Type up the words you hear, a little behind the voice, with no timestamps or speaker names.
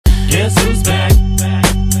Guess who's back?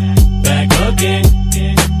 Back again.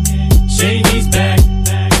 Shady's back.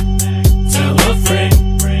 Tell a friend.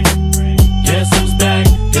 Guess who's back?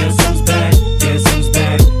 Guess who's back? Guess who's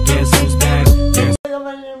back? Guess who's back? Hello,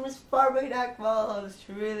 my name is Back To It's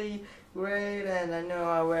really great, and I know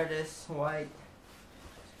I wear this white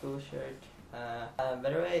school shirt. By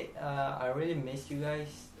the way, I really miss you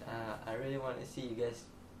guys. I really want to see you guys.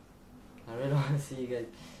 I really want to see you guys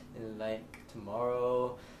in like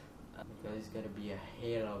tomorrow, because it's gonna be a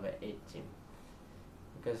hell of a 8 gym.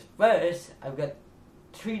 Because first I've got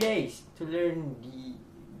 3 days to learn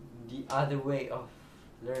the other way of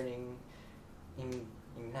learning in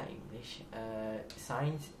not English,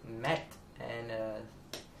 science, math, and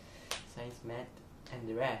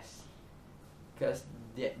the rest. Because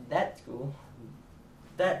that school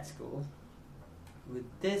with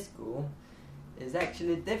this school is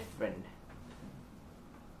actually different.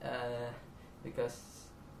 Because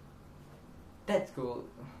that school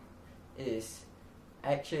is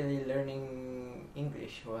actually learning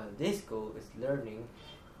English, while this school is learning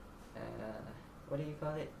what do you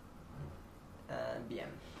call it?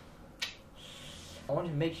 BM. I want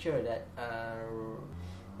to make sure that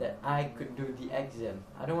that I could do the exam.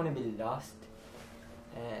 I don't want to be lost,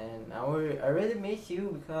 and I really miss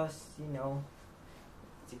you, because you know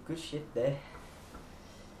it's a good shit there.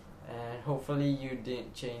 And hopefully you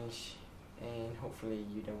didn't change, and hopefully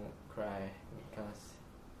you don't cry because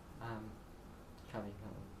I'm coming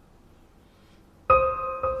home.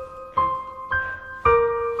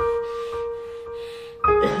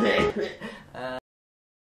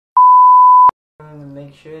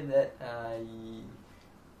 Make sure that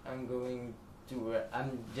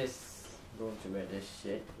I'm just going to wear this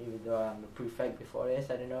shit, even though I'm a prefect before this.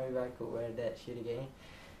 I don't know if I could wear that shit again.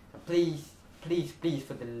 Please,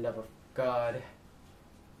 for the love of God,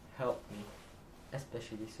 help me,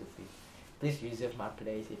 especially Sophie. Please reserve my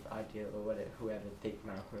place if Adil or whatever, whoever take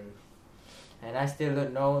my room. And I still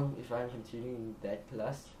don't know if I'm continuing that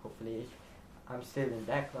class. Hopefully I'm still in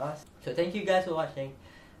that class. So thank you guys for watching,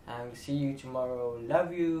 and see you tomorrow.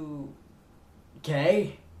 Love you.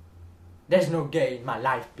 Gay? There's no gay in my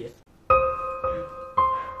life, bitch.